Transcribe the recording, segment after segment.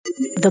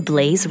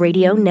TheBlaze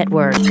Radio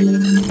Network.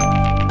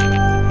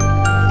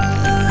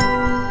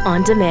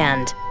 On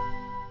demand.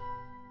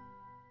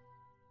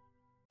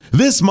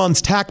 This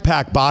month's Tac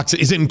Pack box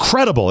is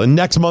incredible, and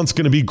next month's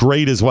going to be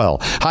great as well.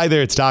 Hi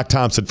there, it's Doc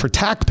Thompson for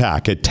Tac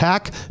Pack at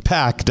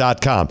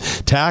tacpack.com.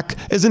 Tac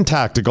as in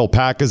tactical,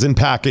 pack as in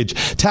package,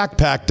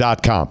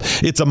 tacpack.com.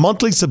 It's a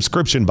monthly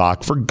subscription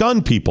box for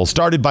gun people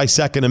started by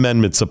Second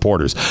Amendment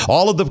supporters.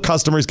 All of the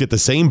customers get the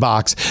same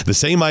box. The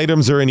same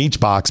items are in each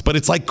box, but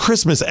it's like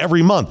Christmas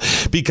every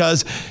month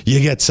because you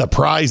get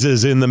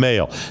surprises in the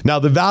mail. Now,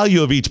 the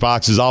value of each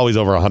box is always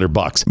over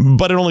 $100,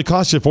 but it only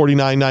costs you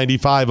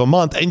 $49.95 a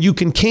month, and you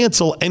can cancel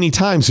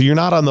anytime, so you're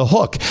not on the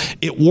hook.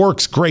 It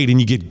works great,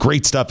 and you get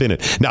great stuff in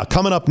it. Now,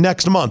 coming up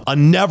next month, a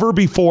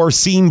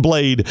never-before-seen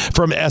blade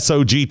from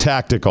SOG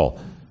Tactical.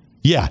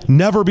 Yeah,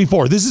 never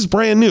before. This is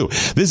brand new.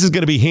 This is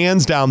going to be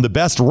hands down the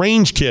best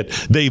range kit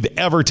they've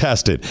ever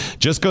tested.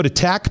 Just go to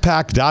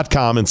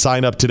tacpack.com and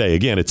sign up today.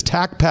 Again, it's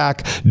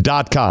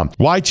tacpack.com.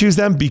 Why choose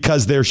them?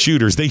 Because they're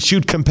shooters. They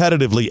shoot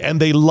competitively,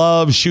 and they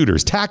love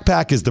shooters.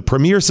 TacPack is the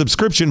premier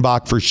subscription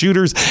box for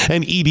shooters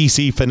and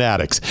EDC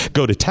fanatics.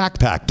 Go to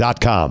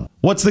tacpack.com.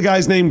 What's the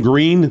guy's name?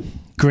 Greene?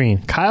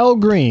 Greene. Kyle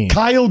Greene.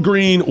 Kyle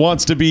Greene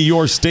wants to be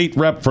your state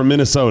rep from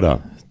Minnesota.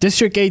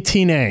 District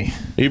 18A.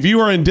 If you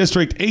are in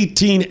District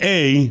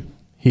 18A,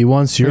 he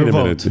wants your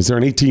vote. Minute. Is there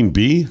an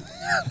 18B?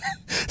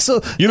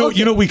 So you know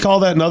what we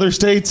call that in other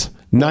states?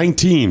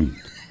 19.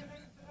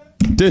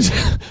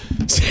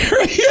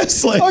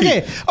 Seriously?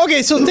 Okay.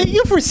 So thank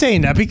you for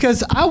saying that,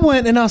 because I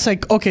went and I was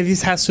like, okay,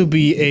 this has to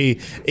be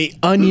a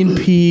onion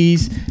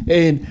piece,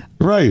 and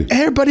right.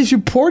 Everybody's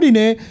reporting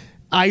it.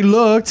 I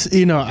looked.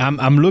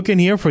 I'm looking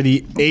here for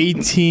the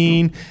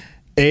 18A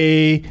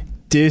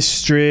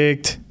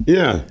district.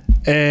 Yeah.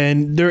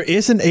 And there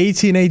is an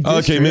 18A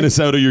district. Okay,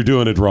 Minnesota, you're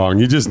doing it wrong.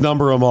 You just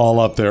number them all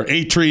up there.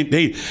 8.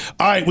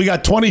 All right, we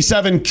got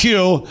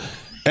 27Q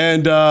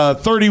and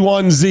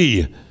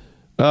 31Z.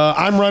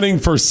 I'm running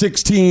for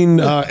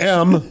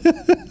 16M.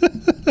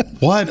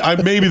 What?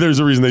 Maybe there's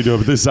a reason they do it,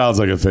 but this sounds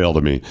like a fail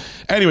to me.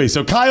 Anyway,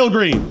 so Kyle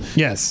Greene.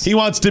 Yes. He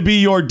wants to be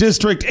your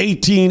District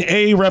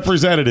 18A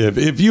representative.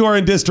 If you are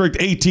in District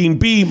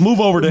 18B, move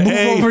over to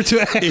A.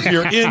 If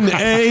you're in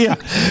A,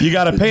 you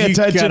got to pay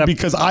attention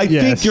because I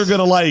think you're going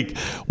to like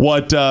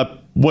what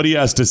he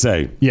has to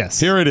say. Yes.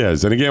 Here it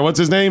is. And again, what's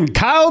his name?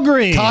 Kyle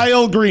Greene.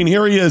 Kyle Greene.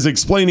 Here he is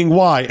explaining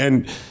why.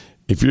 And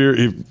if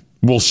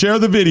we'll share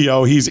the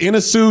video. He's in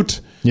a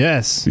suit.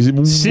 Yes.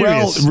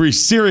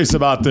 He's serious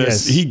about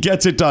this. Yes. He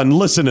gets it done.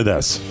 Listen to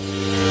this.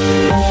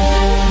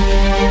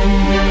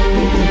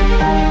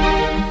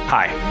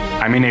 Hi,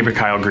 I'm your neighbor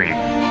Kyle Greene.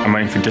 I'm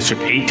running for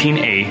District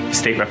 18A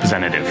State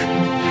Representative.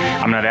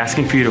 I'm not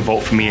asking for you to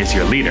vote for me as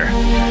your leader.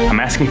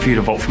 I'm asking for you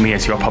to vote for me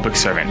as your public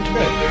servant.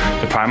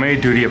 The primary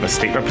duty of a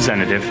state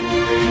representative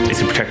is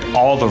to protect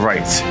all the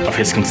rights of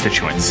his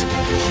constituents.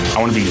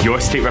 I want to be your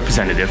state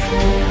representative.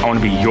 I want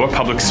to be your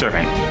public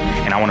servant.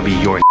 And I want to be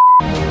your...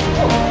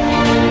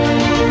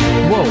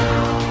 Whoa.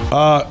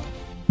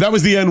 That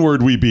was the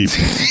N-word we beeped.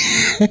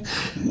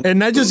 And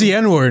not just the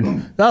N-word.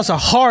 That was a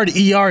hard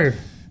ER.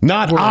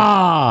 Not word.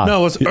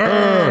 No, it's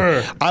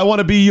I want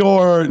to be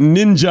your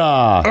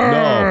ninja.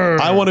 No,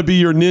 I want to be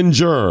your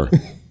ninja.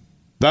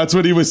 That's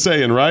what he was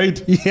saying,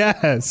 right?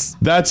 Yes.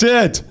 That's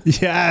it.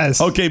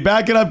 Yes. Okay,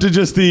 back it up to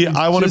just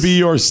I want to be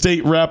your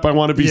state rep. I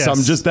want to be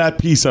something, just that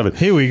piece of it.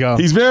 Here we go.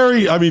 He's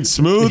very,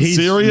 smooth,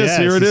 serious. Yes,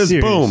 here it is.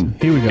 serious. Boom.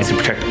 Here we go. Is to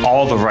protect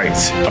all the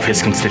rights of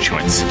his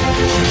constituents.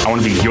 I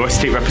want to be your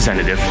state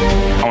representative.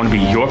 I want to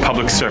be your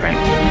public servant.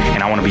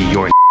 And I want to be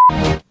your...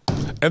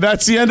 And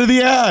that's the end of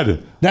the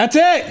ad. That's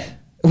it.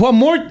 What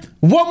more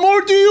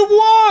do you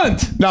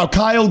want? Now,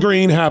 Kyle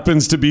Greene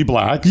happens to be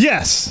black.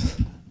 Yes.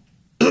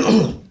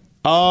 What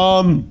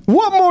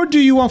more do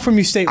you want from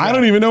your state rep? I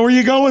don't even know where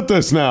you go with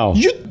this now.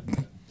 You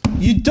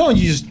don't.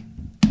 You just...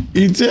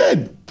 You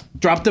did.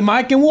 Drop the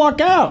mic and walk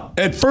out.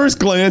 At first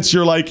glance,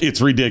 you're like,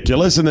 it's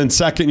ridiculous. And then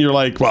second, you're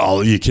like,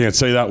 well, you can't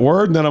say that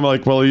word. And then I'm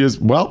like, well,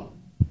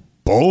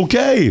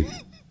 okay.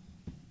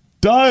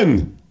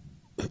 Done.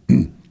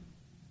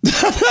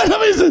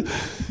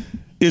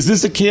 Is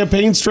this a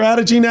campaign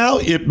strategy now?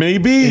 It may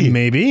be. It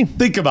may be.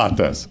 Think about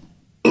this.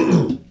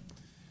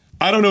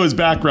 I don't know his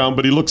background,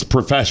 but he looks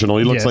professional.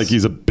 He looks like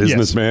he's a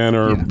businessman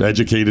or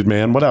educated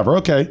man, whatever.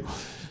 Okay.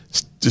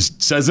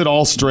 Just says it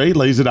all straight,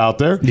 lays it out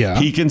there. Yeah.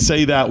 He can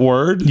say that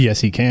word. Yes,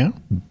 he can.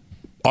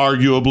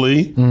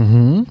 Arguably.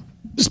 Mm-hmm.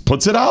 Just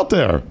puts it out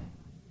there.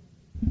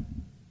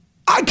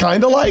 I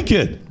kind of like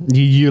it.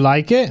 You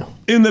like it?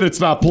 In that it's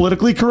not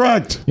politically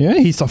correct. Yeah,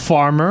 he's a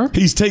farmer.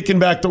 He's taken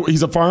back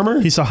he's a farmer?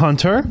 He's a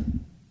hunter.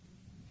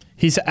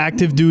 He's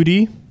active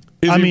duty.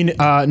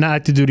 Not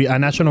active duty, a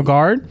National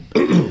Guard.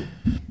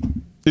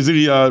 Is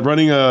he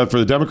running for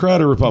the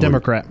Democrat or Republican?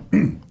 Democrat.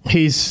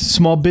 He's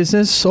small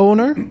business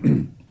owner.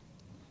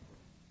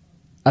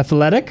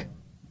 Athletic.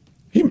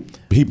 He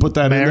put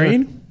that Married.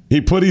 in there?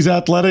 He put he's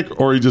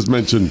athletic, or he just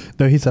mentioned...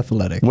 No, he's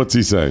athletic. What's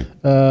he say?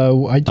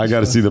 I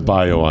got to see the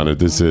bio on it.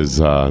 This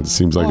is...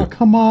 seems like...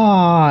 come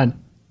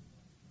on.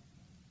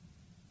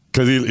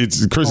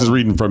 Because Chris is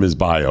reading from his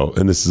bio,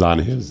 and this is on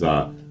his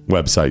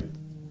website.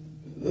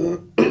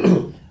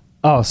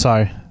 Oh,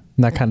 sorry.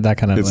 That kind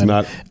of. It's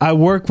not. I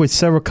work with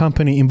several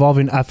companies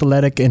involving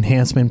athletic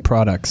enhancement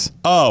products.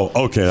 Oh,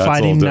 okay. That's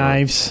fighting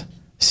knives,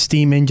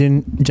 steam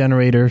engine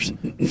generators,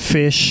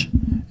 fish,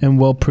 and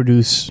well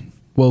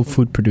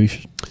food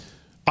producers.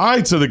 All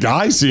right, so the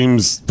guy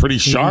seems pretty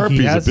sharp.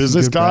 He's a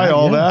business guy,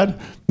 that.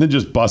 Then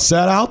just bust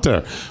that out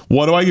there.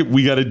 What do I get?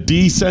 We got to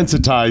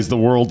desensitize the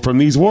world from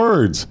these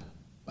words.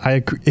 I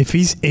agree.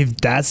 If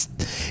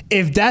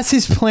that's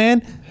his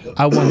plan,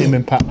 I want him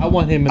in power.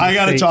 I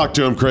got to talk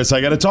to him, Chris.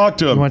 I got to talk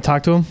to him. You want to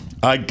talk to him?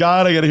 I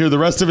got to hear the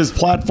rest of his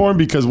platform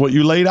because what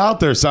you laid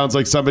out there sounds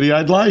like somebody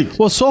I'd like.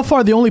 Well, so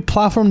far the only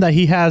platform that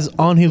he has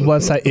on his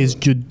website is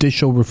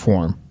judicial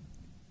reform.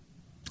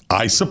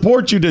 I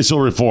support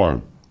judicial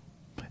reform.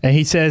 And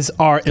he says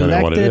our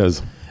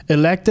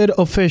elected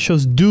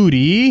officials'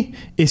 duty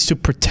is to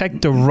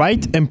protect the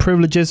rights and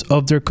privileges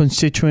of their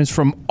constituents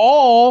from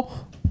all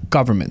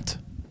government.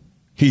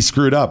 He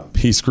screwed up.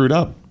 He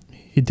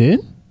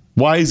did?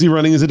 Why is he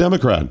running as a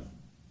Democrat?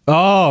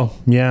 Oh,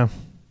 yeah.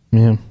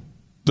 The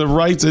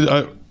rights...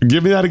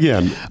 give me that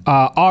again.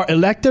 Our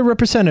elected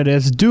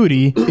representatives'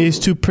 duty is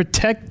to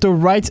protect the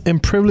rights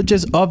and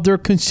privileges of their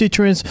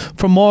constituents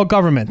from all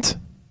government.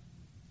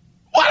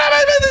 What?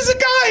 This is a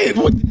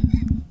guy... What?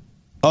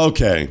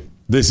 Okay,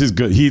 this is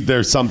good.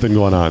 There's something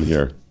going on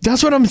here.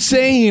 That's what I'm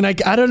saying. I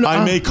don't know.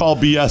 I may call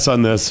BS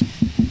on this.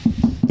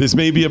 This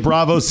may be a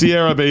Bravo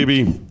Sierra,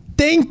 baby.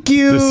 Thank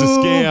you. This is a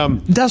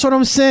scam. That's what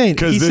I'm saying.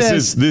 Because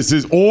this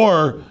is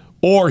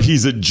or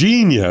he's a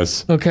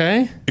genius.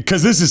 Okay.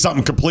 Because this is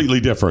something completely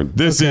different.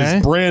 This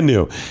is brand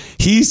new.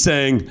 He's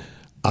saying,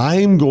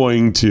 I'm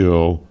going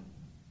to.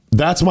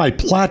 That's my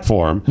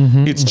platform.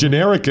 It's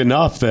generic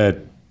enough that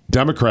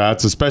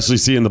Democrats, especially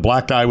seeing the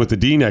black guy with the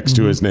D next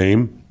to his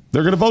name,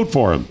 they're going to vote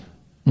for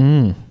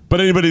him. But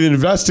anybody that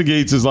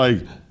investigates is like,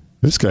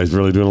 this guy's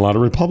really doing a lot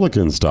of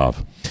Republican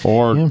stuff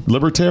or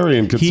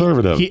libertarian,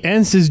 conservative. He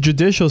ends his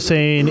judicial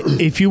saying,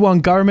 if you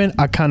want government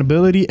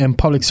accountability and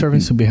public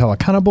servants to be held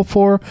accountable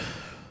for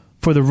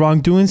the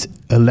wrongdoings,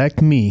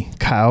 elect me,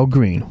 Kyle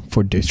Greene,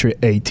 for District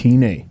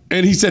 18A.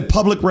 And he said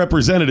public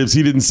representatives.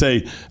 He didn't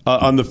say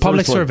on the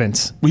public first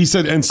servants. He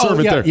said, and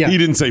servant there. Yeah. He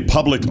didn't say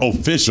public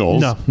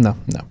officials. No.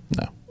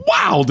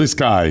 Wow, this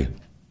guy.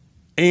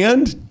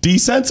 And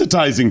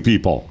desensitizing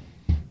people.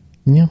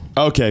 Yeah.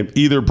 Okay,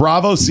 either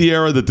Bravo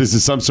Sierra that this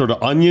is some sort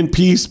of onion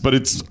piece, but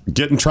it's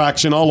getting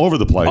traction all over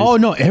the place. Oh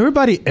no,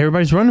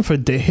 everybody's running for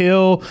The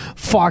Hill,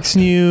 Fox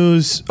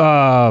News,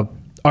 our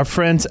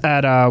friends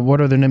at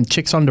what are their names?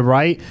 Chicks on the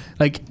Right.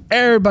 Like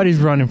everybody's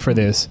running for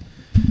this.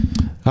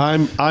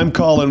 I'm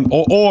calling,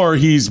 or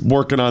he's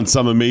working on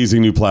some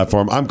amazing new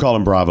platform. I'm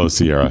calling Bravo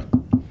Sierra.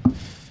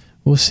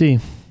 We'll see.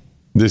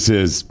 This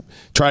is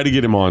try to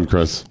get him on,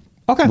 Chris.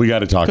 Okay. We got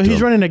to talk to him.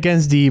 He's running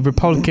against the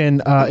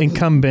Republican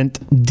incumbent,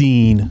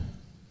 Dean.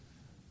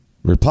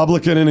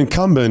 Republican and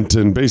incumbent,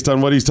 and based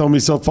on what he's told me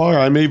so far,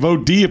 I may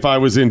vote D if I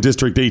was in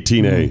District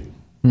 18A.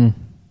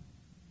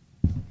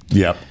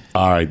 Yep.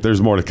 All right.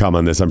 There's more to come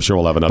on this. I'm sure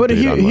we'll have an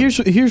update on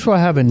it. Here's what I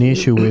have an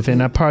issue with,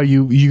 and I probably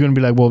you're going to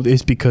be like, well,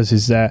 it's because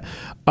it's that.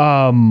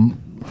 Ron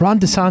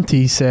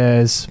DeSantis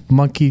says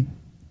monkey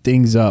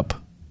things up,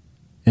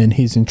 and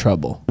he's in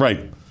trouble.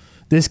 Right.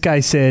 This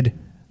guy said,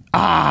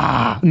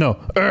 not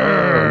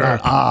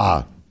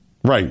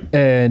right.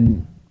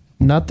 And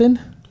nothing?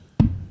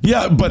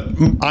 Yeah, but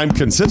I'm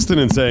consistent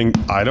in saying,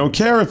 I don't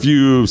care if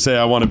you say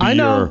I want to be I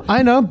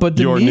know, but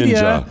the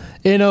media,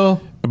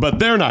 ninja. But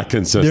they're not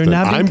consistent. They're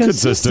not I'm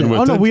consistent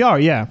with it. Oh, no, we are,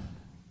 yeah.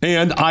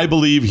 And I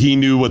believe he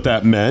knew what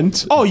that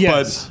meant. Oh,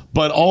 yes.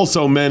 But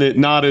also meant it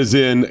not as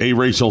in a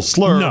racial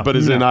slur, but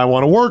as in I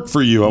want to work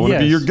for you. I want to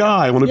be your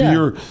guy. I want to be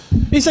your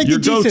It's like your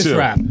the Jesus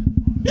rap.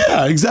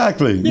 Yeah,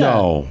 exactly. Yeah.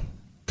 No,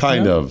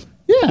 kind of.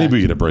 Yeah. Maybe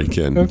we get a break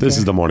in. Okay. This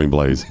is the Morning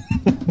Blaze.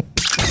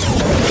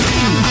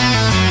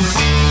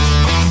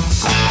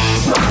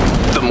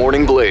 The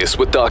Morning Blaze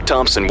with Doc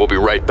Thompson will be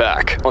right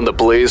back on the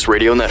Blaze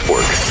Radio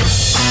Network.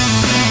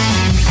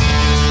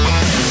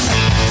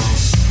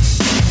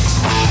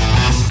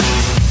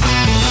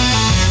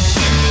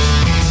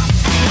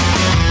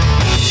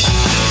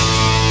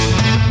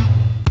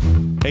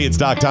 Hey, it's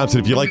Doc Thompson.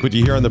 If you like what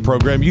you hear on the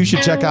program, you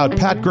should check out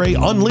Pat Gray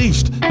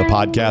Unleashed. The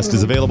podcast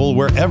is available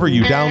wherever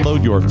you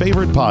download your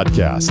favorite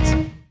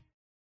podcasts.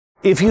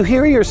 If you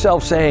hear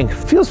yourself saying,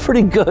 feels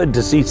pretty good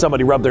to see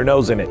somebody rub their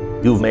nose in it,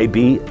 you may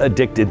be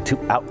addicted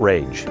to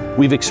outrage.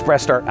 We've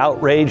expressed our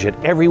outrage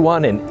at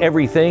everyone and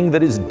everything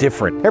that is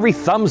different. Every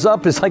thumbs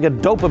up is like a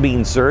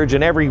dopamine surge,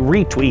 and every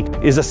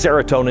retweet is a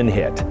serotonin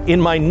hit. In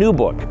my new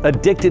book,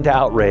 Addicted to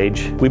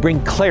Outrage, we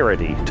bring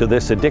clarity to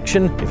this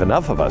addiction. If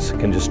enough of us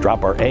can just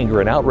drop our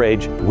anger and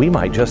outrage, we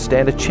might just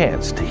stand a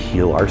chance to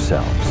heal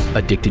ourselves.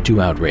 Addicted to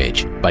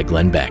Outrage by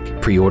Glenn Beck.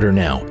 Pre-order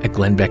now at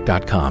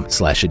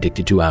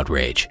glennbeck.com/addicted to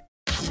outrage.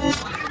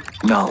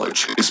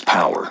 Knowledge is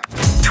power.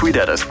 Tweet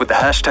at us with the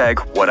hashtag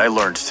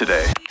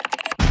 #WhatILearnedToday.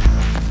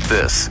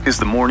 This is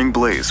the Morning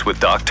Blaze with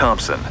Doc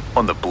Thompson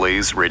on the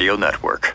Blaze Radio Network.